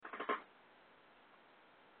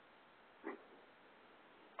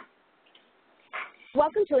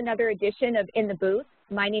Welcome to another edition of In the Booth.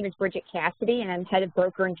 My name is Bridget Cassidy, and I'm Head of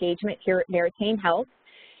Broker Engagement here at Meritain Health.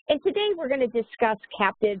 And today we're going to discuss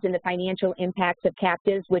captives and the financial impacts of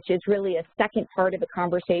captives, which is really a second part of a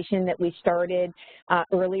conversation that we started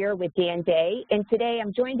earlier with Dan Day. And today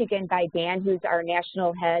I'm joined again by Dan, who's our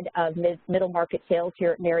National Head of Middle Market Sales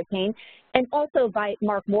here at Meritain, and also by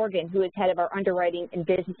Mark Morgan, who is Head of our Underwriting and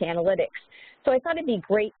Business Analytics. So I thought it'd be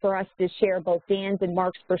great for us to share both Dan's and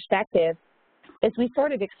Mark's perspective as we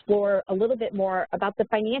sort of explore a little bit more about the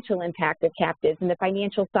financial impact of captives and the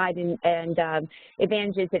financial side and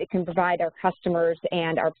advantages that it can provide our customers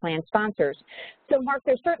and our plan sponsors. So, Mark,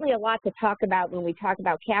 there's certainly a lot to talk about when we talk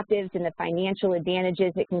about captives and the financial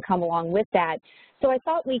advantages that can come along with that. So I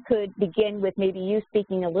thought we could begin with maybe you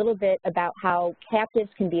speaking a little bit about how captives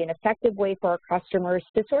can be an effective way for our customers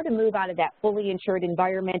to sort of move out of that fully insured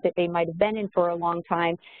environment that they might have been in for a long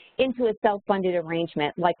time into a self-funded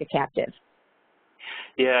arrangement like a captive.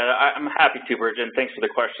 Yeah, I'm happy to, Bridget, and thanks for the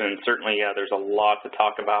question. Certainly, yeah, there's a lot to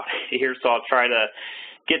talk about here, so I'll try to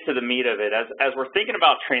get to the meat of it. As we're thinking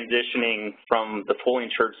about transitioning from the fully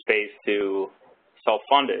insured space to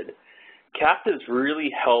self-funded, captives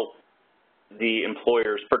really help the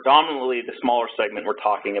employers, predominantly the smaller segment we're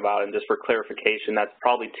talking about, and just for clarification, that's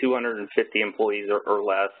probably 250 employees or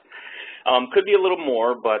less. Could be a little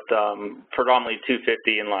more, but predominantly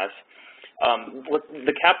 250 and less.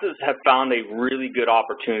 The captives have found a really good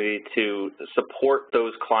opportunity to support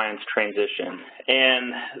those clients' transition,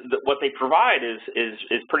 and what they provide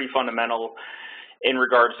is pretty fundamental in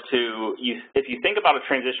regards to if you think about a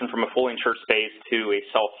transition from a fully insured space to a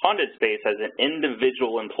self-funded space as an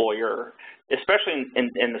individual employer, especially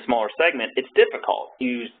in the smaller segment, it's difficult.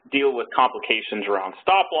 You deal with complications around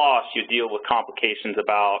stop loss, you deal with complications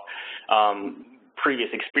about previous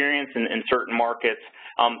experience in certain markets,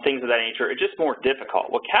 things of that nature. It's just more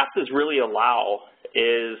difficult. What captives really allow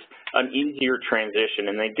is an easier transition,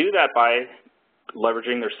 and they do that by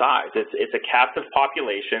leveraging their size. It's a captive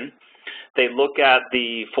population. They look at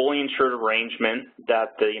the fully insured arrangement that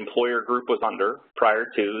the employer group was under prior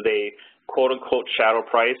to. They quote-unquote shadow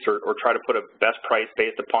price or try to put a best price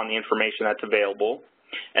based upon the information that's available,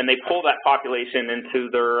 and they pull that population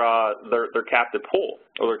into their captive pool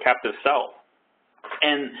or their captive cell.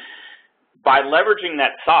 And by leveraging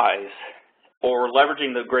that size or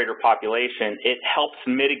leveraging the greater population, it helps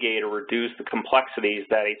mitigate or reduce the complexities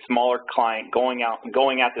that a smaller client going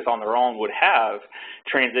at this on their own would have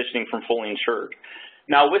transitioning from fully insured.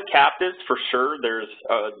 Now, with captives, for sure, there's,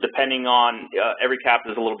 depending on, every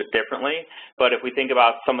captive is a little bit differently, but if we think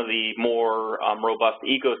about some of the more robust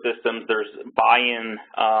ecosystems, there's buy-in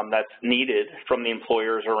that's needed from the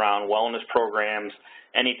employers around wellness programs,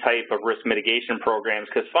 any type of risk mitigation programs,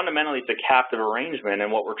 because fundamentally it's a captive arrangement,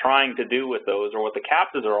 and what we're trying to do with those, or what the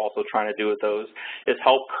captives are also trying to do with those, is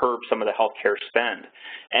help curb some of the healthcare spend.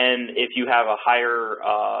 And if you have a higher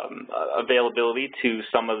availability to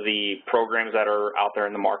some of the programs that are out there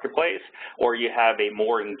in the marketplace, or you have a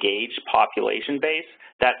more engaged population base,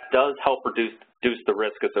 that does help reduce the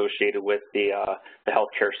risk associated with the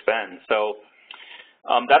healthcare spend. So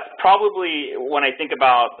that's probably, when I think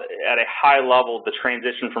about at a high level, the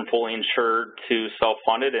transition from fully insured to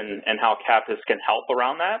self-funded and how captives can help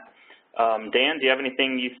around that. Dan, do you have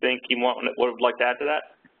anything you think you would like to add to that?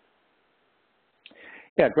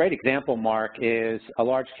 Yeah, a great example, Mark, is a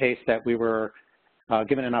large case that we were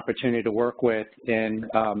given an opportunity to work with in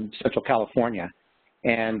Central California.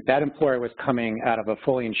 And that employer was coming out of a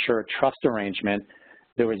fully insured trust arrangement.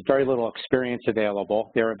 There was very little experience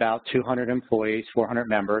available. There were about 200 employees, 400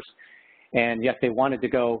 members, and yet they wanted to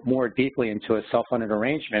go more deeply into a self-funded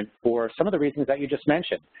arrangement for some of the reasons that you just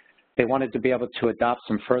mentioned. They wanted to be able to adopt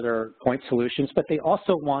some further point solutions, but they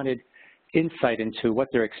also wanted insight into what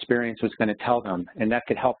their experience was going to tell them, and that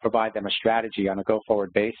could help provide them a strategy on a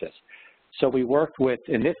go-forward basis. So we worked with,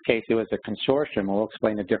 in this case, it was a consortium, we'll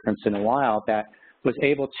explain the difference in a while, that was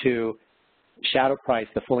able to shadow price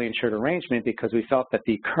the fully insured arrangement because we felt that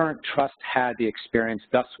the current trust had the experience,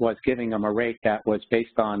 thus was giving them a rate that was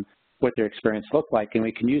based on what their experience looked like, and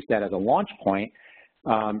we can use that as a launch point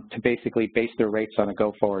to basically base their rates on a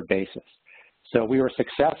go-forward basis. So we were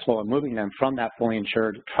successful in moving them from that fully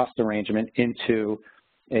insured trust arrangement into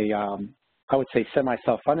a, I would say,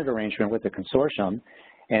 semi-self-funded arrangement with the consortium,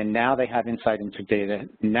 and now they have insight into data.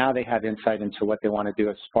 Now they have insight into what they want to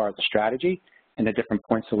do as far as the strategy and the different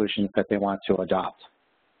point solutions that they want to adopt.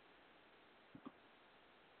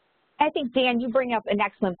 I think, Dan, you bring up an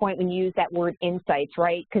excellent point when you use that word insights,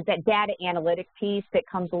 right? Because that data analytic piece that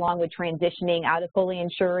comes along with transitioning out of fully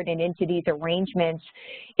insured and into these arrangements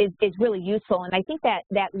is really useful. And I think that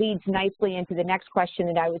leads nicely into the next question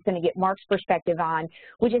that I was going to get Mark's perspective on,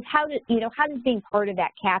 which is how does being part of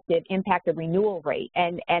that captive impact the renewal rate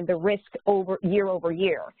and the risk year over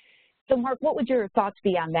year? So, Mark, what would your thoughts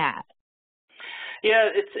be on that? Yeah,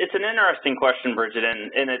 it's an interesting question, Bridget,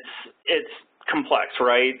 and it's complex,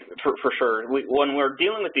 right, for sure. When we're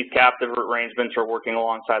dealing with these captive arrangements or working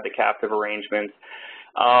alongside the captive arrangements,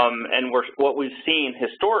 and what we've seen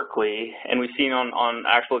historically, and we've seen on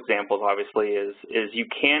actual examples, obviously, is you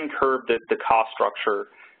can curb the cost structure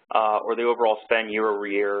or the overall spend year over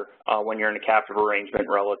year when you're in a captive arrangement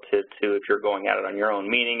relative to if you're going at it on your own.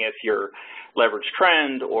 Meaning, if your leverage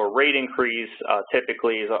trend or rate increase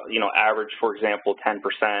typically is average, for example,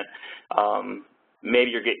 10%.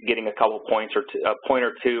 Maybe you're getting a couple points or a point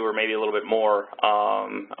or two, or maybe a little bit more,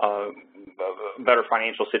 better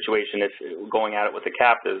financial situation if going at it with the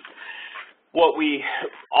captives. What we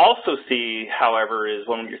also see, however, is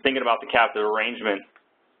when you're thinking about the captive arrangement,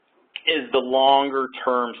 is the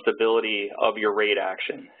longer-term stability of your rate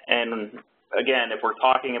action. And again, if we're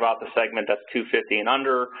talking about the segment that's 250 and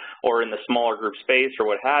under, or in the smaller group space, or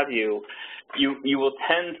what have you, you will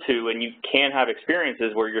tend to, and you can have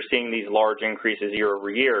experiences where you're seeing these large increases year over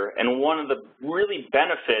year. And one of the really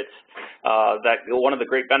benefits, one of the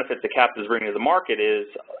great benefits that captives bring to the market is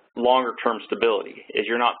longer-term stability. Is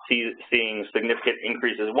you're not seeing significant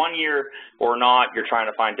increases one year or not. You're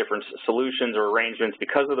trying to find different solutions or arrangements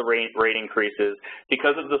because of the rate increases.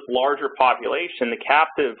 Because of this larger population, the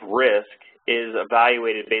captive risk is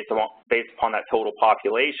evaluated based upon that total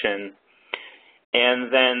population.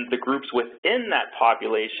 And then the groups within that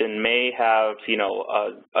population may have,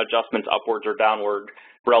 adjustments upwards or downward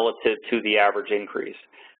relative to the average increase.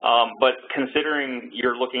 But considering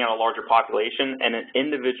you're looking at a larger population, and an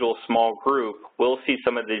individual small group will see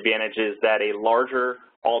some of the advantages that a larger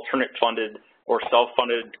alternate funded or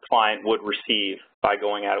self-funded client would receive by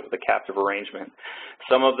going at it with a captive arrangement.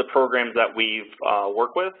 Some of the programs that we've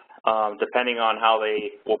worked with, depending on how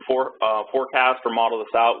they will forecast or model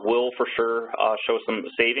this out, will for sure show some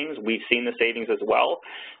savings. We've seen the savings as well,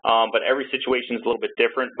 but every situation is a little bit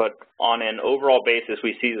different. But on an overall basis,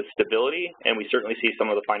 we see the stability, and we certainly see some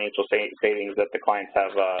of the financial savings that the clients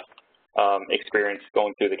have experienced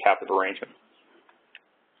going through the captive arrangement.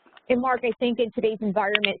 And Mark, I think in today's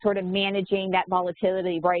environment, sort of managing that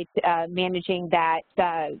volatility, right, managing that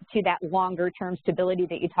to that longer-term stability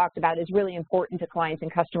that you talked about is really important to clients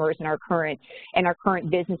and customers in our current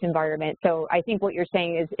business environment. So I think what you're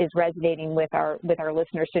saying is resonating with our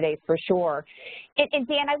listeners today for sure. And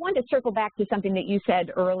Dan, I wanted to circle back to something that you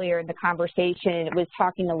said earlier in the conversation. It was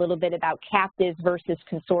talking a little bit about captives versus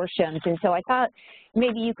consortiums, and so I thought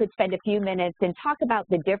maybe you could spend a few minutes and talk about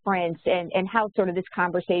the difference and how sort of this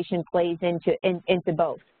conversation plays into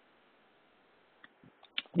both.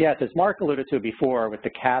 Yes, as Mark alluded to before, with the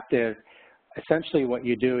captive, essentially what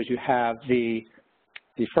you do is you have the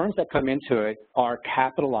firms that come into it are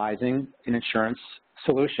capitalizing an insurance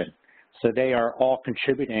solution. So they are all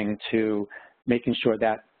contributing to making sure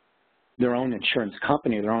that their own insurance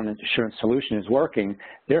company, their own insurance solution is working.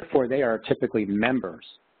 Therefore, they are typically members,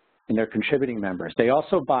 and they're contributing members. They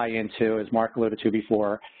also buy into, as Mark alluded to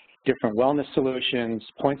before, different wellness solutions,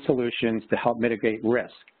 point solutions to help mitigate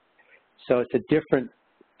risk. So it's a different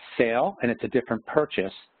sale and it's a different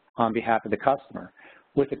purchase on behalf of the customer.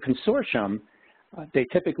 With a consortium, they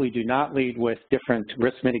typically do not lead with different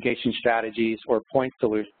risk mitigation strategies or point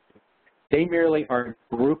solutions. They merely are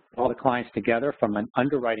grouping all the clients together from an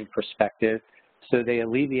underwriting perspective, so they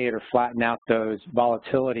alleviate or flatten out those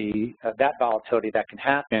volatility, that volatility that can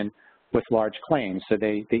happen with large claims. So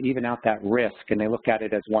they even out that risk, and they look at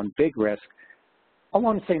it as one big risk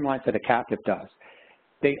along the same lines that a captive does.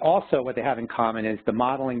 They also, what they have in common is the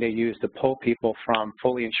modeling they use to pull people from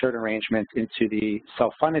fully insured arrangements into the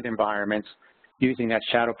self-funded environments using that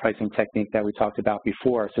shadow pricing technique that we talked about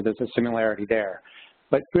before. So there's a similarity there.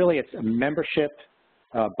 But really it's a membership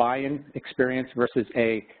buy-in experience versus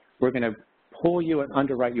we're going to pull you and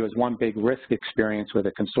underwrite you as one big risk experience with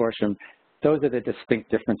a consortium. Those are the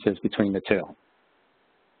distinct differences between the two.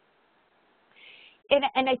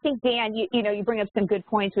 And I think, Dan, you bring up some good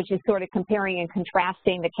points, which is sort of comparing and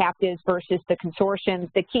contrasting the captives versus the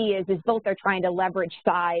consortiums. The key is both are trying to leverage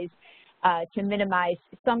size to minimize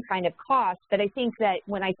some kind of cost. But I think that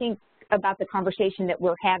when I think about the conversation that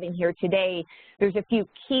we're having here today, there's a few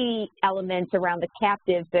key elements around the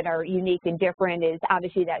captives that are unique and different. Is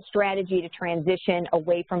obviously that strategy to transition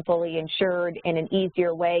away from fully insured in an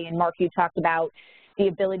easier way. And Mark, you talked about the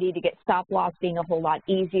ability to get stop loss being a whole lot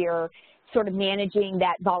easier, sort of managing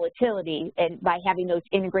that volatility, and by having those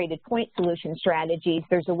integrated point solution strategies,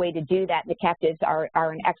 there's a way to do that. The captives are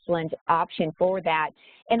an excellent option for that.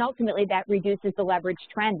 And ultimately, that reduces the leverage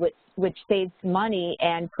trend, which saves money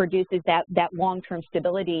and produces that long-term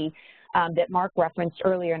stability that Mark referenced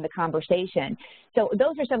earlier in the conversation. So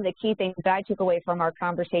those are some of the key things that I took away from our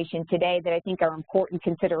conversation today that I think are important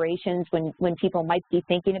considerations when people might be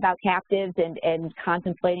thinking about captives and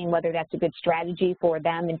contemplating whether that's a good strategy for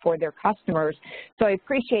them and for their customers. So I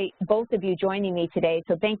appreciate both of you joining me today.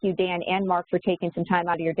 So thank you, Dan and Mark, for taking some time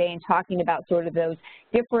out of your day and talking about sort of those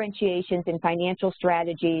differentiations in financial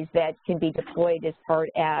strategies that can be deployed as part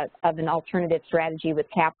of an alternative strategy with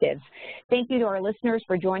captives. Thank you to our listeners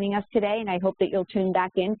for joining us today, and I hope that you'll tune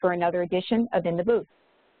back in for another edition of In the Booth.